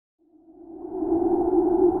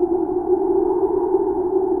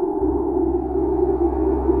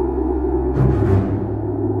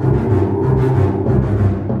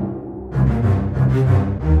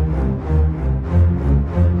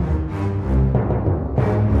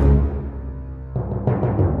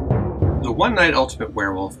One Night Ultimate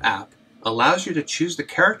Werewolf app allows you to choose the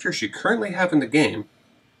characters you currently have in the game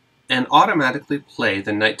and automatically play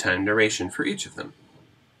the nighttime narration for each of them.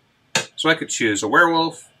 So I could choose a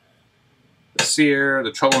werewolf, the seer,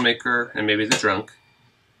 the troublemaker, and maybe the drunk.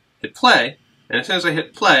 Hit play, and as soon as I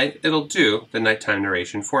hit play, it'll do the nighttime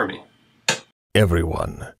narration for me.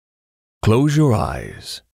 Everyone, close your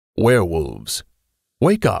eyes. Werewolves,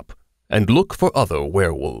 wake up and look for other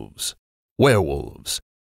werewolves. Werewolves,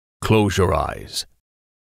 close your eyes.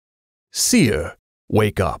 Seer,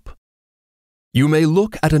 wake up. You may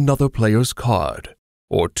look at another player's card,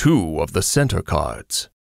 or two of the center cards.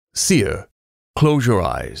 Seer, close your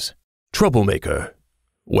eyes. Troublemaker,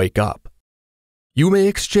 wake up. You may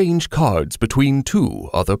exchange cards between two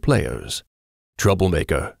other players.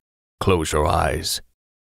 Troublemaker, close your eyes.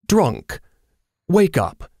 Drunk, wake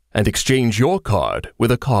up and exchange your card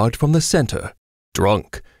with a card from the center.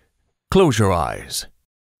 Drunk, close your eyes.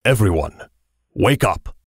 Everyone, wake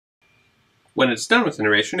up. When it's done with the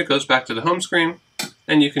narration, it goes back to the home screen,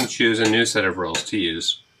 and you can choose a new set of rules to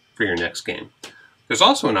use for your next game. There's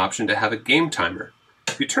also an option to have a game timer.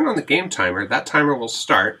 If you turn on the game timer, that timer will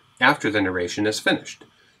start after the narration is finished.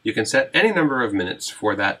 You can set any number of minutes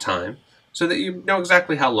for that time so that you know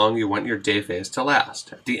exactly how long you want your day phase to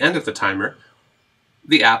last. At the end of the timer,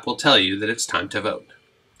 the app will tell you that it's time to vote.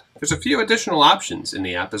 There's a few additional options in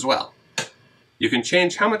the app as well. You can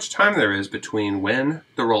change how much time there is between when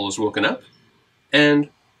the role is woken up and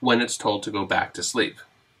when it's told to go back to sleep.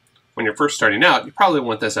 When you're first starting out, you probably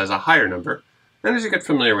want this as a higher number, and as you get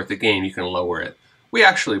familiar with the game, you can lower it. We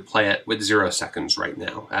actually play it with 0 seconds right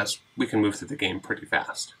now, as we can move through the game pretty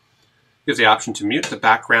fast. You have the option to mute the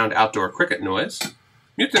background outdoor cricket noise,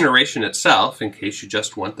 mute the narration itself in case you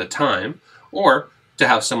just want the time, or to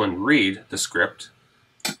have someone read the script,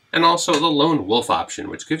 and also the lone wolf option,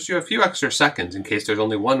 which gives you a few extra seconds in case there's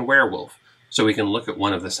only one werewolf, so we can look at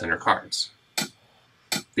one of the center cards.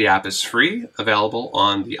 The app is free, available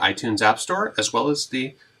on the iTunes App Store as well as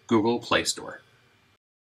the Google Play Store.